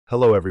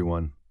Hello,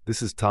 everyone.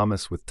 This is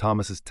Thomas with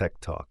Thomas's Tech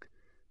Talk,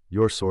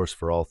 your source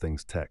for all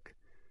things tech.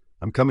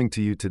 I'm coming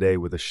to you today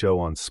with a show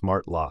on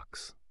smart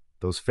locks,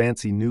 those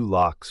fancy new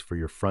locks for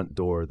your front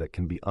door that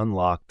can be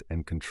unlocked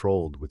and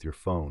controlled with your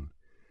phone.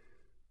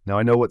 Now,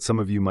 I know what some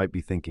of you might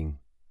be thinking.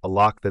 A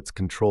lock that's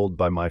controlled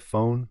by my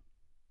phone?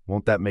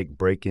 Won't that make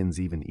break-ins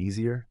even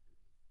easier?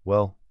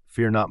 Well,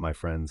 fear not, my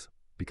friends,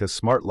 because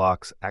smart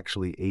locks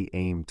actually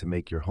aim to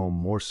make your home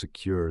more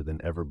secure than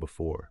ever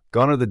before.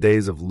 Gone are the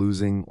days of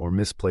losing or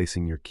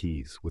misplacing your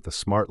keys. With a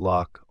smart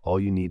lock, all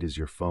you need is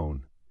your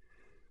phone.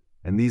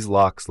 And these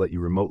locks let you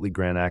remotely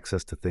grant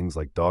access to things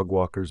like dog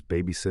walkers,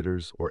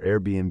 babysitters, or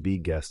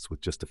Airbnb guests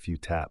with just a few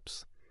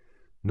taps.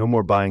 No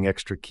more buying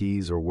extra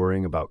keys or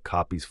worrying about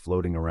copies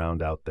floating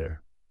around out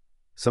there.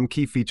 Some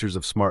key features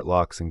of smart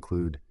locks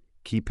include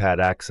keypad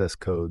access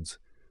codes,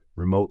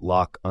 remote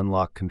lock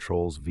unlock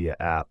controls via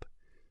app,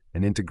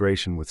 and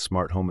integration with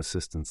smart home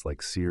assistants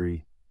like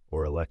Siri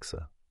or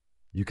Alexa.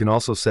 You can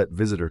also set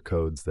visitor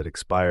codes that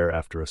expire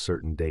after a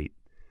certain date.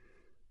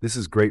 This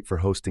is great for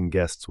hosting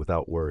guests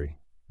without worry.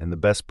 And the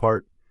best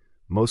part?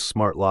 Most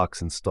smart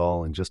locks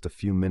install in just a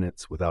few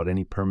minutes without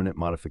any permanent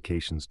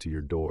modifications to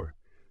your door.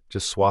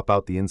 Just swap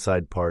out the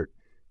inside part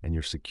and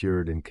you're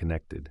secured and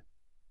connected.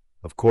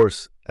 Of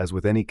course, as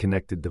with any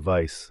connected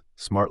device,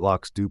 smart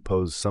locks do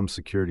pose some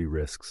security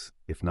risks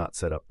if not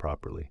set up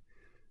properly.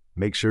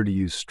 Make sure to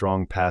use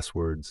strong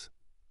passwords,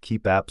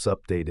 keep apps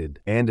updated,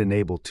 and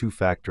enable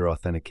two-factor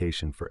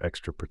authentication for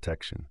extra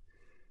protection.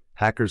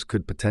 Hackers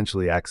could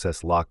potentially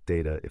access lock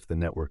data if the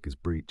network is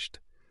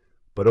breached.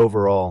 But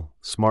overall,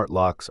 smart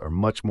locks are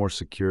much more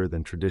secure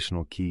than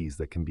traditional keys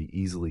that can be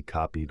easily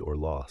copied or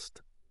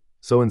lost.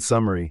 So in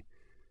summary,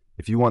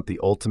 if you want the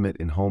ultimate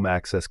in home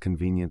access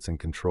convenience and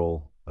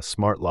control, a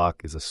smart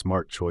lock is a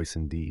smart choice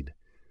indeed.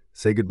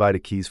 Say goodbye to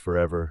keys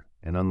forever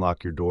and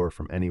unlock your door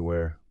from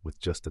anywhere with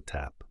just a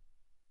tap.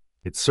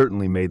 It's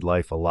certainly made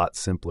life a lot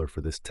simpler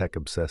for this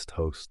tech-obsessed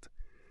host.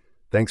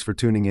 Thanks for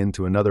tuning in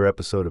to another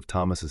episode of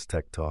Thomas's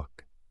Tech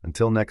Talk.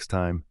 Until next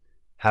time,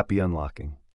 happy unlocking.